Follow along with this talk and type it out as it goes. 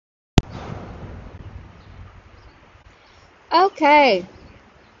Okay,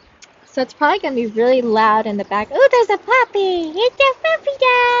 so it's probably gonna be really loud in the back. Oh, there's a puppy! It's a puppy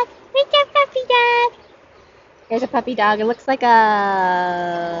dog! It's a puppy dog! There's a puppy dog. It looks like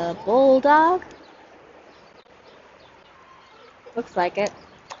a bulldog. Looks like it.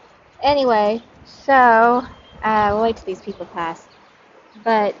 Anyway, so we'll wait till these people pass.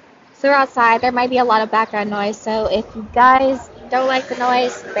 But so we're outside. There might be a lot of background noise. So if you guys don't like the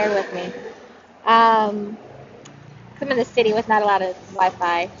noise, bear with me. Um, I'm in the city with not a lot of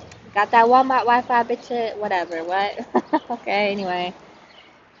Wi-Fi. Got that Walmart Wi-Fi, bitch. Whatever. What? Okay. Anyway,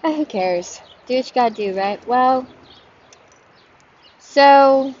 who cares? Do what you gotta do, right? Well,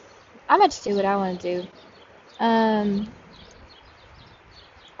 so I'm gonna just do what I want to do. Um,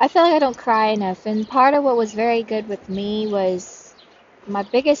 I feel like I don't cry enough, and part of what was very good with me was my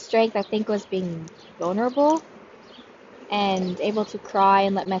biggest strength. I think was being vulnerable and able to cry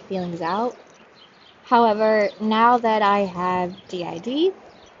and let my feelings out. However, now that I have DID,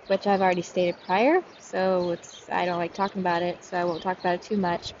 which I've already stated prior, so I don't like talking about it, so I won't talk about it too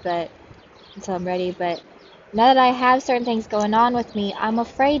much, but until I'm ready. But now that I have certain things going on with me, I'm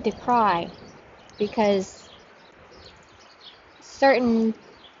afraid to cry because certain,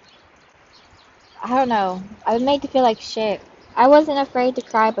 I don't know, I was made to feel like shit. I wasn't afraid to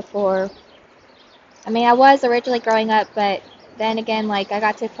cry before. I mean, I was originally growing up, but then again, like I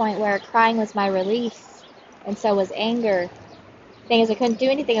got to a point where crying was my release, and so was anger. Thing is, I couldn't do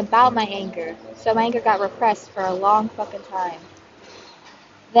anything about my anger, so my anger got repressed for a long fucking time.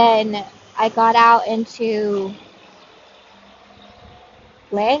 Then I got out into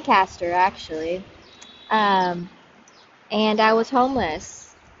Lancaster, actually, um, and I was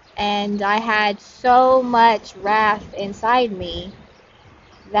homeless, and I had so much wrath inside me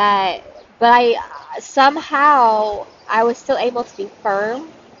that, but I somehow I was still able to be firm.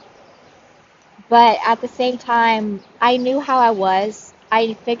 But at the same time, I knew how I was.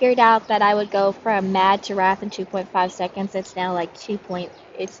 I figured out that I would go from mad to wrath in 2.5 seconds. It's now like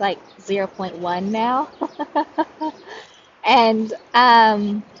it's like zero point 0.1 now. And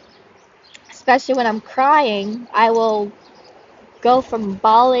especially when I'm crying, I will go from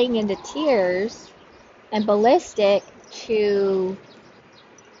bawling into tears and ballistic to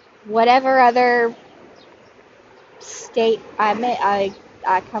whatever other state I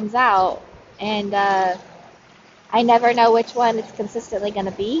comes out, and I never know which one it's consistently going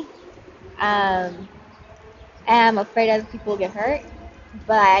to be. Um, and I'm afraid other people will get hurt,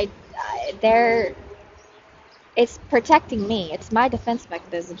 but they're it's protecting me. It's my defense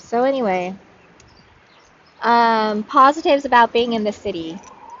mechanism. So anyway, positives about being in the city.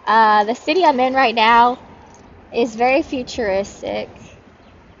 The city I'm in right now is very futuristic,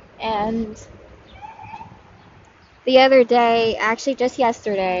 and the other day, actually just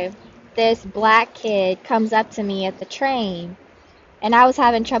yesterday, this black kid comes up to me at the train, and I was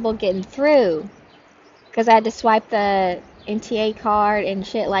having trouble getting through because I had to swipe the NTA card and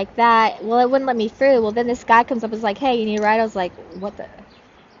shit like that. Well, it wouldn't let me through. Well, then this guy comes up and is like, "Hey, you need a ride?" I was like, what the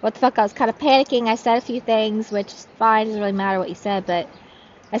fuck?" I was kind of panicking. I said a few things, which is fine. Doesn't really matter what you said, but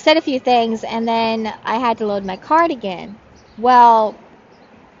I said a few things, and then I had to load my card again. Well,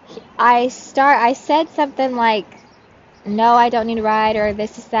 I said something like, "No, I don't need a ride," or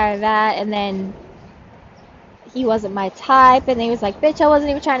this, that, or that, and then he wasn't my type, and he was like, "Bitch, I wasn't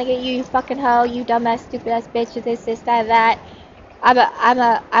even trying to get you, you fucking hoe, you dumbass, stupid ass bitch, this, that, that.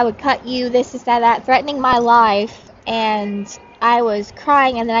 I would cut you, this, that, that," threatening my life, and I was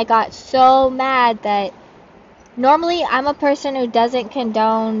crying, and then I got so mad that normally I'm a person who doesn't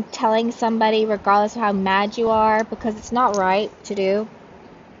condone telling somebody regardless of how mad you are, because it's not right to do,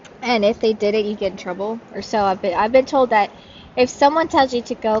 and if they did it, you get in trouble, or so I've been told that if someone tells you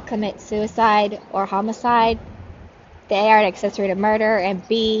to go commit suicide or homicide, they are an accessory to murder, and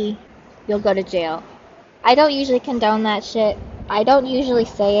B, you'll go to jail. I don't usually condone that shit. I don't usually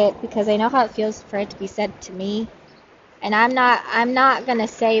say it because I know how it feels for it to be said to me. And I'm not gonna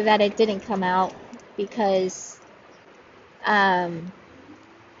say that it didn't come out because um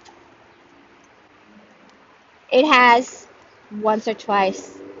it has once or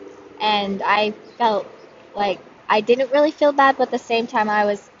twice, and I felt like I didn't really feel bad, but at the same time I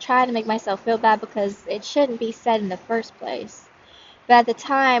was trying to make myself feel bad because it shouldn't be said in the first place. But at the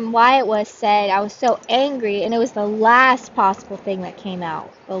time, why it was said, I was so angry, and it was the last possible thing that came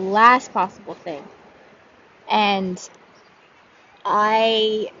out. The last possible thing. And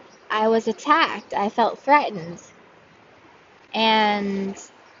I I was attacked. I felt threatened. And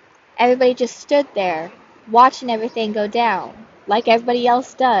everybody just stood there, watching everything go down, like everybody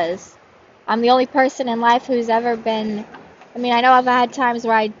else does. I'm the only person in life who's ever been, I mean, I know I've had times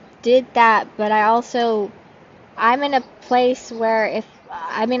where I did that, but I'm in a place where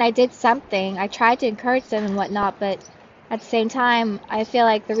I did something. I tried to encourage them and whatnot, but at the same time, I feel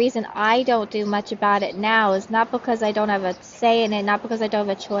like the reason I don't do much about it now is not because I don't have a say in it, not because I don't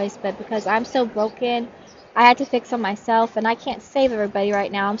have a choice, but because I'm so broken. I had to fix on myself, and I can't save everybody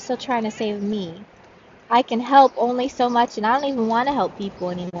right now. I'm still trying to save me. I can help only so much, and I don't even want to help people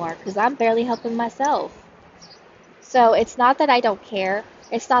anymore because I'm barely helping myself. So it's not that I don't care.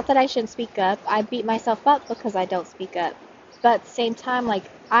 It's not that I shouldn't speak up. I beat myself up because I don't speak up. But at the same time, like,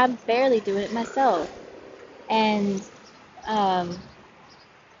 I'm barely doing it myself. And um,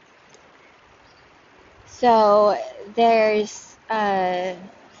 so there's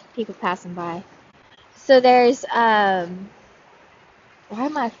people passing by. So there's why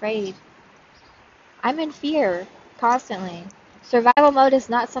am I afraid? I'm in fear constantly. Survival mode is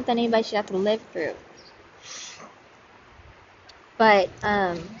not something anybody should have to live through. But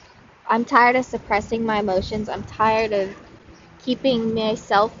I'm tired of suppressing my emotions. I'm tired of keeping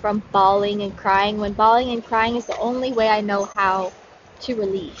myself from bawling and crying when bawling and crying is the only way I know how to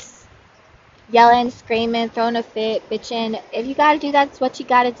release. Yelling, screaming, throwing a fit, bitching. If you gotta do that, it's what you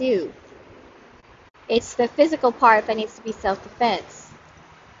gotta do. It's the physical part that needs to be self-defense.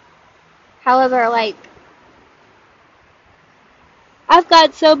 However, like, I've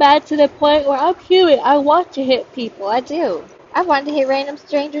gotten so bad to the point where I'm human. I want to hit people. I do. I wanted to hit random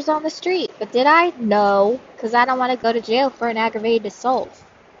strangers on the street. But did I? No. Because I don't want to go to jail for an aggravated assault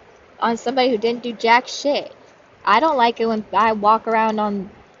on somebody who didn't do jack shit. I don't like it when I walk around on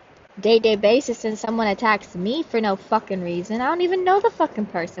day-to-day basis and someone attacks me for no fucking reason. I don't even know the fucking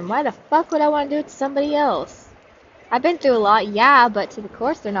person. Why the fuck would I want to do it to somebody else? I've been through a lot, yeah, but to the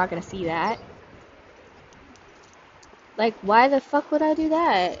course they're not going to see that. Like, why the fuck would I do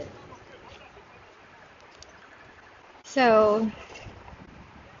that? So,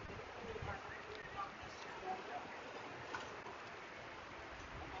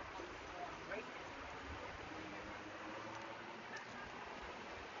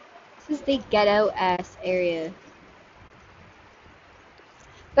 this is the ghetto-ass area.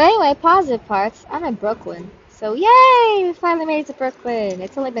 But anyway, positive parts. I'm in Brooklyn. So, yay! We finally made it to Brooklyn.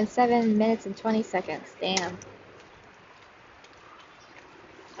 It's only been 7 minutes and 20 seconds. Damn.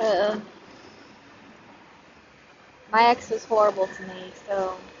 Uh, my ex was horrible to me,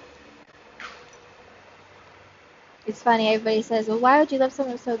 so it's funny. Everybody says, well, why would you love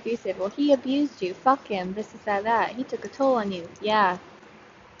someone so abusive? Well, he abused you. Fuck him. This is that, that. He took a toll on you. Yeah.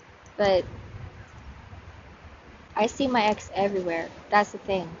 But I see my ex everywhere. That's the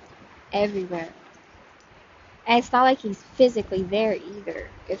thing. Everywhere. And it's not like he's physically there either.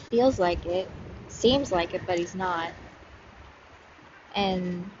 It feels like it. Seems like it, but he's not.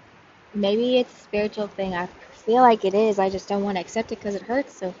 And maybe it's a spiritual thing. I feel like it is. I just don't want to accept it because it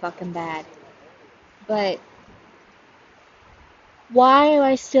hurts so fucking bad. But why am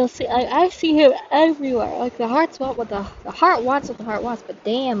I still see? Like, I see him everywhere. Like the heart's want what the heart wants what the heart wants. But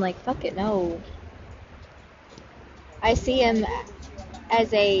damn, like fuck it, no. I see him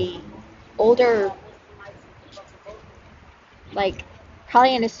as a older, like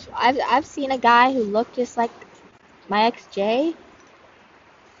probably in his. I've seen a guy who looked just like my ex Jay.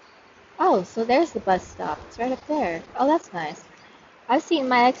 Oh, so there's the bus stop. It's right up there. Oh, that's nice. I've seen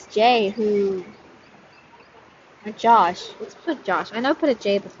my ex Jay who, or Josh. Let's put Josh. I know I put a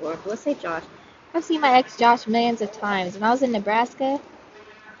J before, but let's say Josh. I've seen my ex Josh millions of times. When I was in Nebraska,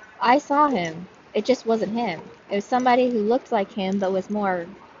 I saw him. It just wasn't him. It was somebody who looked like him but was more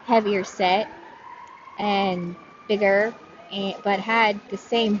heavier set and bigger, but had the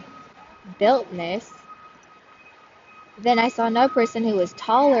same builtness. Then I saw another person who was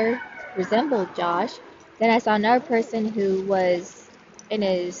taller, resembled Josh. Then I saw another person who was in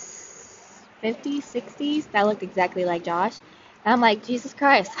his 50s, 60s, that looked exactly like Josh. And I'm like, Jesus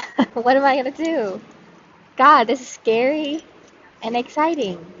Christ, what am I going to do? God, this is scary and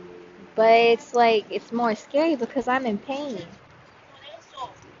exciting. But it's like, it's more scary because I'm in pain.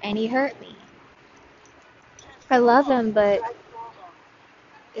 And he hurt me. I love him, but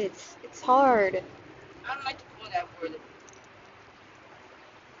it's hard. I don't like to call that word.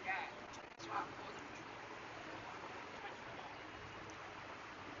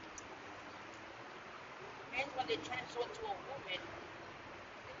 And when they transfer to a woman,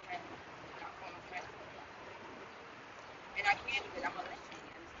 they can not call them transfer. And I can't do it. I'm a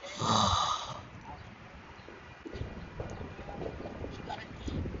lesbian.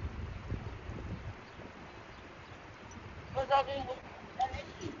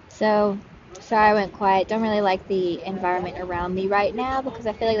 So, sorry I went quiet. Don't really like the environment around me right now because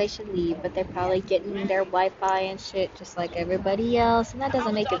I feel like they should leave, but they're probably getting their Wi-Fi and shit just like everybody else, and that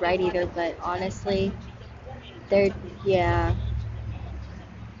doesn't make it right either, but honestly, They're, yeah.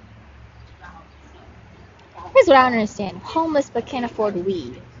 Here's what I don't understand. Homeless but can't afford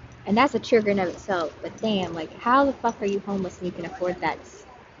weed. And that's a trigger in of itself. But damn, like, how the fuck are you homeless and you can afford that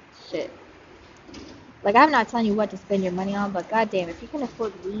shit? Like, I'm not telling you what to spend your money on, but goddamn, if you can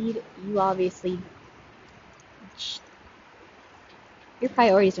afford weed, you obviously, your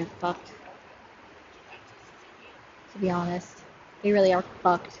priorities are fucked, to be honest. They really are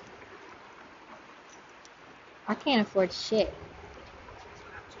fucked. I can't afford shit.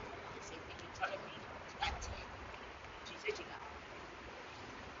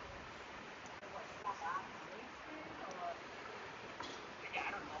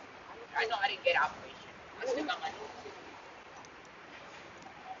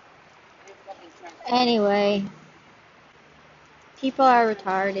 Anyway, people are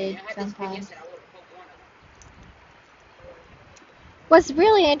retarded sometimes. What's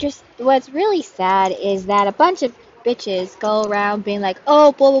really sad is that a bunch of bitches go around being like,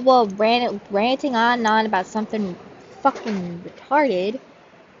 oh, blah, blah, blah, ranting on and on about something fucking retarded.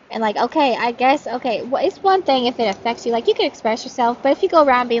 And like, okay, I guess, okay, well, it's one thing if it affects you, like, you can express yourself, but if you go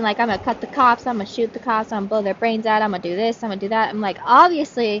around being like, I'm gonna cut the cops, I'm gonna shoot the cops, I'm gonna blow their brains out, I'm gonna do this, I'm gonna do that, I'm like,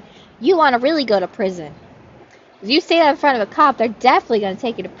 obviously, you wanna really go to prison. If you say that in front of a cop, they're definitely gonna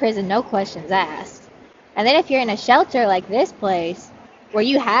take you to prison, no questions asked. And then if you're in a shelter like this place, where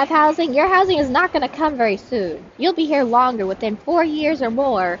you have housing, your housing is not gonna come very soon. You'll be here longer, within 4 years or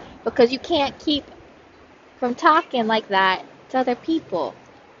more, because you can't keep from talking like that to other people.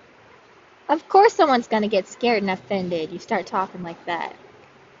 Of course someone's going to get scared and offended. You start talking like that.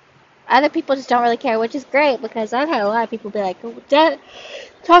 Other people just don't really care, which is great because I've had a lot of people be like, oh, death,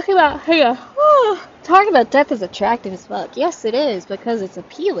 talking about, hey, talking about death is attractive as fuck. Yes, it is because it's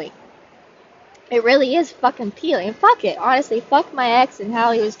appealing. It really is fucking appealing. And fuck it. Honestly, fuck my ex and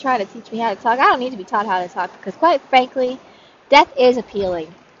how he was trying to teach me how to talk. I don't need to be taught how to talk because quite frankly, death is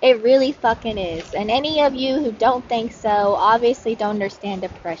appealing. It really fucking is. And any of you who don't think so obviously don't understand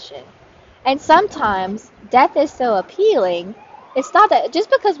depression. And sometimes death is so appealing. It's not that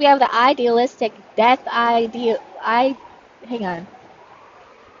just because we have the idealistic death hang on.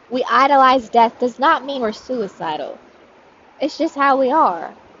 We idolize death does not mean we're suicidal. It's just how we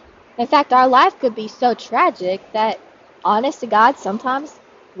are. In fact, our life could be so tragic that, honest to God, sometimes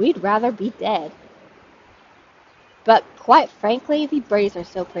we'd rather be dead. But quite frankly, the birdies are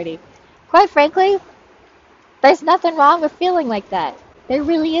so pretty. Quite frankly, there's nothing wrong with feeling like that. There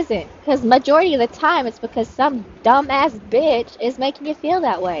really isn't. Because majority of the time, it's because some dumbass bitch is making you feel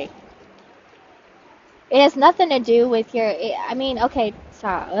that way. It has nothing to do with your, okay,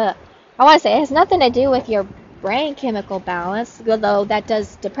 sorry. I want to say it has nothing to do with your brain chemical balance, although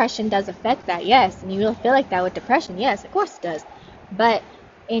depression does affect that, yes. And you will feel like that with depression, yes, of course it does. But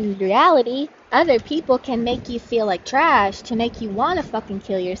in reality, other people can make you feel like trash to make you want to fucking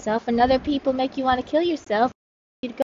kill yourself, and other people make you want to kill yourself.